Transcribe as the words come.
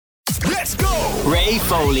Let's go! Ray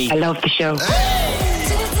Foley. I love the show.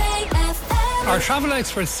 Our travel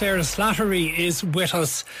expert Sarah Slattery is with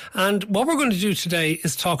us, and what we're going to do today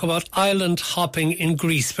is talk about island hopping in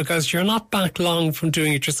Greece, because you're not back long from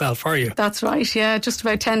doing it yourself, are you? That's right, yeah, just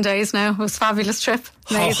about 10 days now. It was a fabulous trip.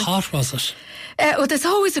 Amazing. How hot was it? Well, there's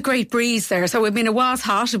always a great breeze there. So, I mean, it was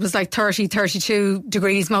hot. It was like 30, 32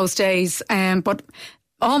 degrees most days, but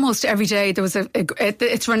almost every day there was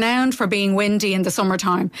it's renowned for being windy in the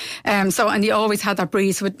summertime. And you always had that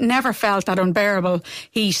breeze. So it never felt that unbearable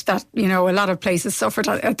heat that, a lot of places suffered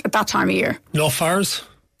at that time of year. No fires?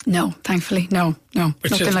 No, thankfully, no,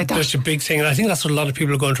 nothing like that. That's a big thing, and I think that's what a lot of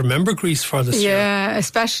people are going to remember Greece for this year. Yeah,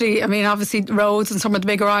 especially, I mean, obviously Rhodes and some of the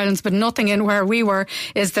bigger islands, but nothing in where we were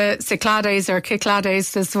is the Cyclades or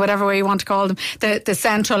Cyclades, this whatever way you want to call them, the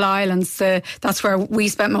central islands. That's where we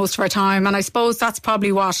spent most of our time, and I suppose that's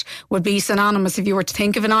probably what would be synonymous if you were to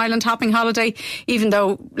think of an island hopping holiday. Even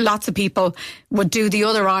though lots of people would do the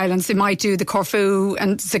other islands, they might do the Corfu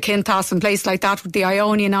and Zakynthos and places like that with the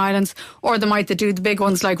Ionian Islands, or they might do the big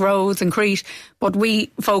ones like Rhodes and Crete, but we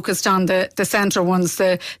focused on the central ones.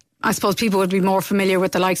 I suppose people would be more familiar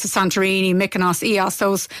with the likes of Santorini, Mykonos,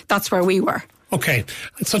 Ios. That's where we were. Okay,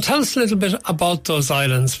 so tell us a little bit about those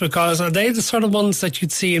islands, because are they the sort of ones that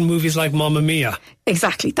you'd see in movies like Mamma Mia?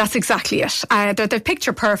 Exactly, that's exactly it. They're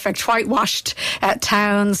picture perfect, whitewashed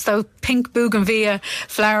towns, those pink bougainvillea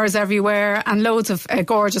flowers everywhere, and loads of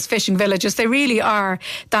gorgeous fishing villages. They really are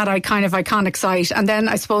that kind of iconic site. And then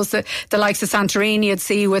I suppose the likes of Santorini you'd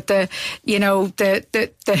see with the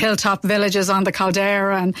hilltop villages on the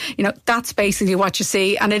caldera, and that's basically what you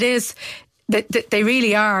see. And it is. They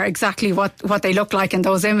really are exactly what they look like in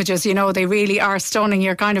those images. They really are stunning.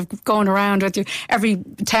 You're kind of going around with every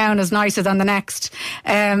town is nicer than the next.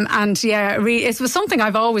 And yeah, it was something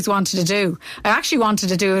I've always wanted to do. I actually wanted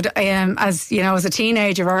to do it as a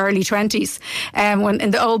teenager or early 20s, when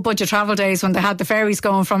in the old budget travel days when they had the ferries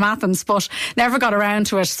going from Athens, but never got around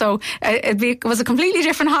to it. So it was a completely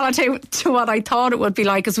different holiday to what I thought it would be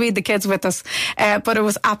like, because we had the kids with us. But it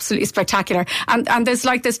was absolutely spectacular. And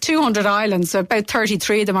there's 200 islands. So about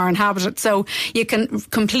 33 of them are inhabited. So you can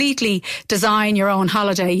completely design your own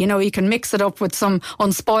holiday. You can mix it up with some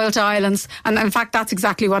unspoilt islands. And in fact, that's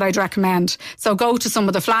exactly what I'd recommend. So go to some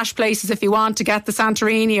of the flash places if you want to get the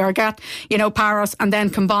Santorini or get, Paros, and then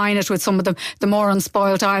combine it with some of the more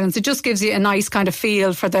unspoilt islands. It just gives you a nice kind of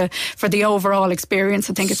feel for the overall experience.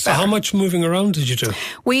 I think it's better. So how much moving around did you do?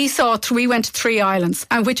 We went to 3 islands,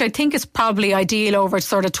 and which I think is probably ideal over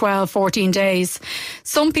sort of 12, 14 days.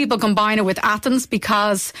 Some people combine it with Athens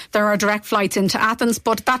because there are direct flights into Athens,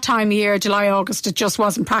 but that time of year, July, August, it just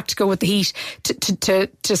wasn't practical with the heat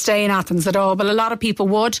to stay in Athens at all. But a lot of people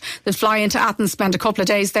would. They'd fly into Athens, spend a couple of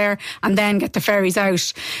days there, and then get the ferries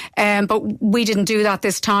out. But we didn't do that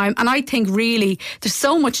this time. And I think really there's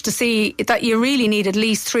so much to see that you really need at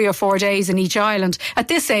least 3 or 4 days in each island. At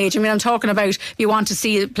this age, I mean, I'm talking about if you want to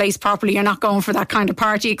see the place properly, you're not going for that kind of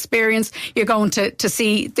party experience. You're going to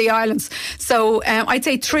see the islands. So I'd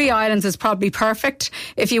say 3 islands is probably perfect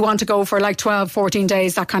if you want to go for 12, 14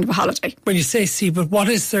 days, that kind of a holiday. When you say see, but what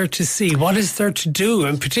is there to see? What is there to do?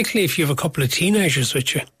 And particularly if you have a couple of teenagers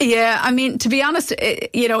with you. Yeah, I mean, to be honest,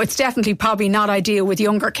 it's definitely probably not ideal with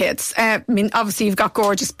younger kids. I mean, obviously you've got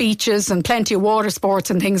gorgeous beaches and plenty of water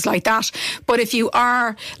sports and things like that. But if you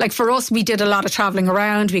are, for us, we did a lot of travelling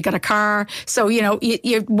around. We got a car. So,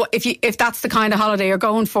 if that's the kind of holiday you're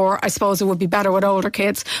going for, I suppose it would be better with older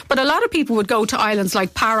kids. But a lot of people would go to islands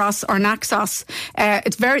like Paros or Naxos.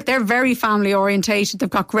 They're very family orientated. They've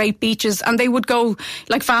got great beaches, and they would go,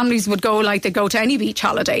 families would go, they'd go to any beach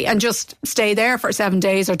holiday and just stay there for 7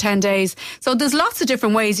 days or 10 days. So there's lots of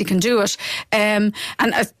different ways you can do it. And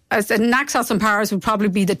as Naxos and Paros would probably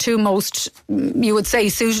be the 2 most, you would say,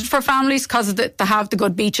 suited for families because they have the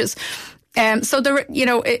good beaches. So there,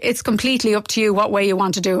 it's completely up to you what way you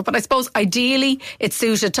want to do it. But I suppose ideally it's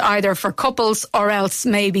suited to either for couples or else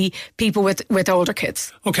maybe people with older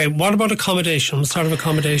kids. Okay, what about accommodation? What sort of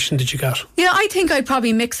accommodation did you get? Yeah, I think I'd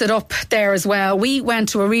probably mix it up there as well. We went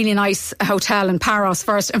to a really nice hotel in Paros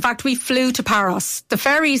first. In fact, we flew to Paros. The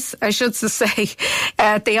ferries, I should say,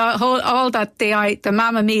 the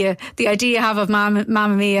Mamma Mia, the idea you have of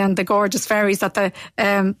Mamma Mia and the gorgeous ferries that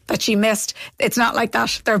she missed, it's not like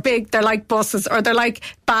that. They're big, they're like buses, or they're like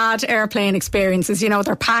bad airplane experiences. You know,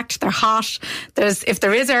 they're packed, they're hot. If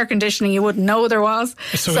there is air conditioning, you wouldn't know there was.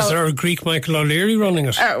 So is there a Greek Michael O'Leary running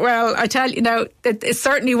it? Well, I tell you now, it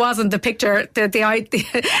certainly wasn't the picture, the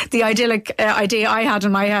idyllic idea I had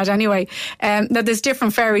in my head anyway. Now, there's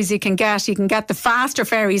different ferries you can get. You can get the faster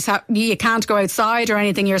ferries. You can't go outside or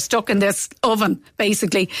anything. You're stuck in this oven,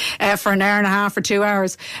 basically, for an hour and a half or 2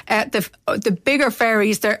 hours. The bigger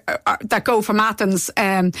ferries that go from Athens,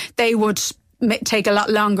 they would take a lot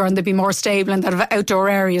longer and they'd be more stable and they'd have outdoor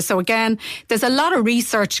areas. So again, there's a lot of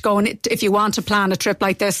research going if you want to plan a trip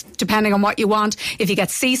like this, depending on what you want. If you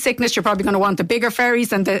get seasickness, you're probably going to want the bigger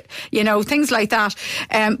ferries and things like that.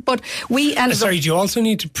 But we ended do you also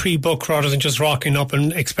need to pre-book rather than just rocking up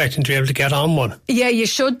and expecting to be able to get on one? Yeah, you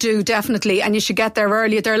should do, definitely, and you should get there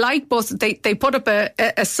earlier. They're like buses. They put up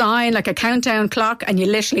a sign, like a countdown clock, and you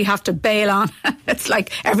literally have to bail on. It's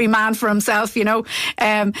like every man for himself, to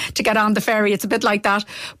get on the ferry. It's a bit like that.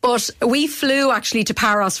 But we flew actually to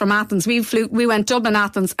Paros from Athens. We went Dublin,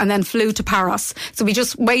 Athens, and then flew to Paros. So we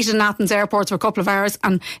just waited in Athens airport for a couple of hours,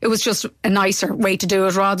 and it was just a nicer way to do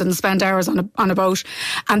it rather than spend hours on a boat.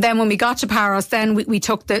 And then when we got to Paros, then we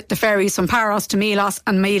took the ferries from Paros to Milos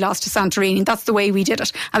and Milos to Santorini. That's the way we did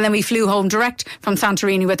it. And then we flew home direct from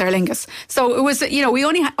Santorini with Aer Lingus. So it was, we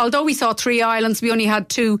only, although we saw 3 islands, we only had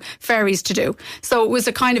 2 ferries to do. So it was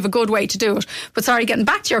a kind of a good way to do it. But sorry, getting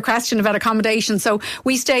back to your question about accommodation. So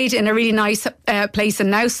we stayed in a really nice place in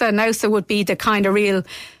Nausa. Nausa would be the kind of real...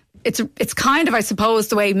 It's kind of, I suppose,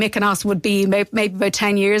 the way Mykonos would be maybe about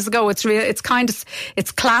 10 years ago. It's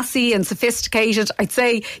classy and sophisticated. I'd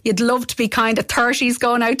say you'd love to be kind of 30s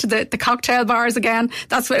going out to the cocktail bars again.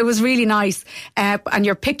 That's what it was, really nice. And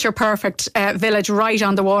your picture perfect village right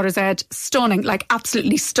on the water's edge. Stunning, like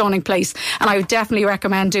absolutely stunning place. And I would definitely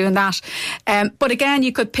recommend doing that. But again,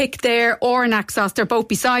 you could pick there or Naxos. They're both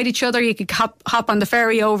beside each other. You could hop on the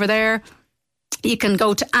ferry over there. You can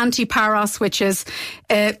go to Antiparos, which is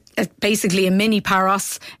basically a mini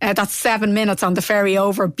Paros. That's 7 minutes on the ferry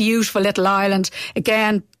over. Beautiful little island.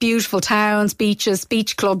 Again, beautiful towns, beaches,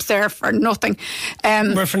 beach clubs there for nothing.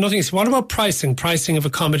 Well, for nothing. So what about pricing? Pricing of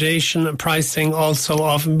accommodation and pricing also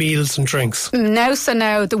of meals and drinks?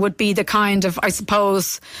 Now, there would be the kind of, I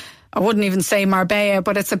suppose... I wouldn't even say Marbella,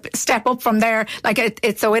 but it's a step up from there. Like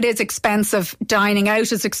so it is expensive. Dining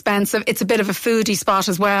out is expensive. It's a bit of a foodie spot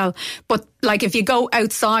as well. But like if you go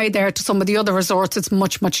outside there to some of the other resorts, it's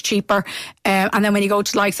much, much cheaper. And then when you go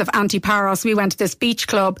to the likes of Antiparos, we went to this beach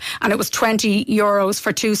club and it was €20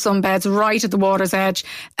 for 2 sunbeds right at the water's edge.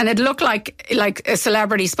 And it looked like a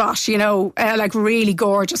celebrity spot, like really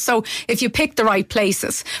gorgeous. So if you pick the right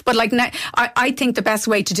places, but like I think the best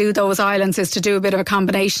way to do those islands is to do a bit of a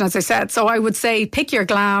combination, as I said. So I would say pick your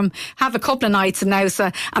glam, have a couple of nights in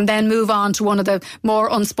Nausa, and then move on to one of the more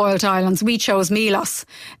unspoilt islands. We chose Milos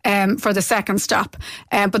for the second stop.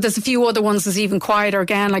 But there's a few other ones that's even quieter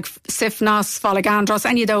again, like Sifnos, Foligandros,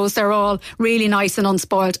 any of those. They're all really nice and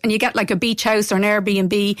unspoilt. And you get like a beach house or an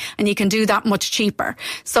Airbnb, and you can do that much cheaper.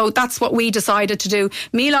 So that's what we decided to do.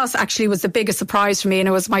 Milos actually was the biggest surprise for me, and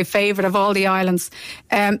it was my favourite of all the islands.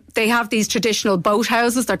 They have these traditional boat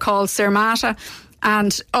houses. They're called Sirmata.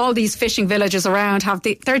 And all these fishing villages around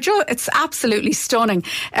it's absolutely stunning.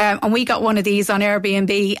 And we got one of these on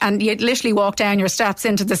Airbnb, and you literally walk down your steps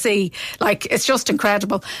into the sea. Like, it's just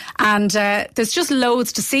incredible. And there's just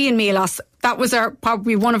loads to see in Milos. That was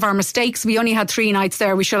probably one of our mistakes. We only had 3 nights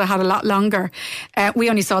there. We should have had a lot longer. We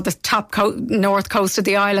only saw the top north coast of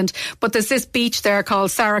the island. But there's this beach there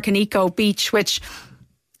called Sarakaniko Beach, which...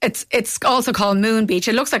 It's also called Moon Beach.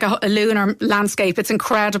 It looks like a lunar landscape. It's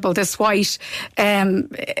incredible. This white,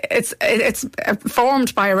 it's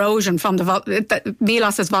formed by erosion from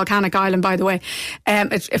Milos is volcanic island, by the way.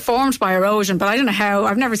 It formed by erosion, but I don't know how.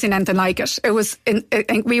 I've never seen anything like it. It was.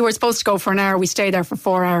 We were supposed to go for an hour. We stayed there for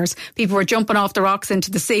 4 hours. People were jumping off the rocks into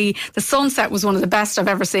the sea. The sunset was one of the best I've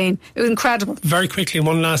ever seen. It was incredible. Very quickly,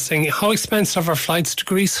 one last thing. How expensive are flights to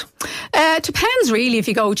Greece? It depends really. If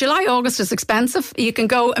you go July, August is expensive. You can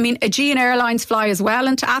go. I mean, Aegean Airlines fly as well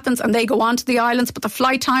into Athens, and they go on to the islands, but the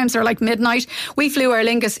flight times are like midnight. We flew Aer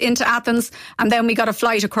Lingus into Athens, and then we got a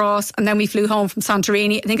flight across, and then we flew home from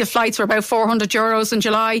Santorini. I think the flights were about €400 in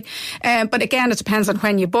July. But again, it depends on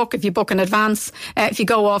when you book. If you book in advance, if you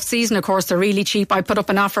go off season, of course, they're really cheap. I put up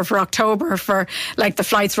an offer for October for like the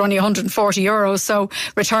flights were only €140, so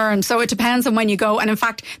return. So it depends on when you go. And in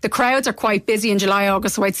fact, the crowds are quite busy in July,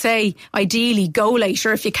 August. So I'd say ideally go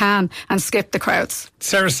later if you can and skip the crowds.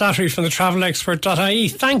 Sarah Slattery from the travelexpert.ie.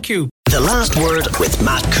 Thank you. The Last Word with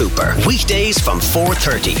Matt Cooper. Weekdays from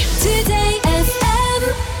 4:30. Today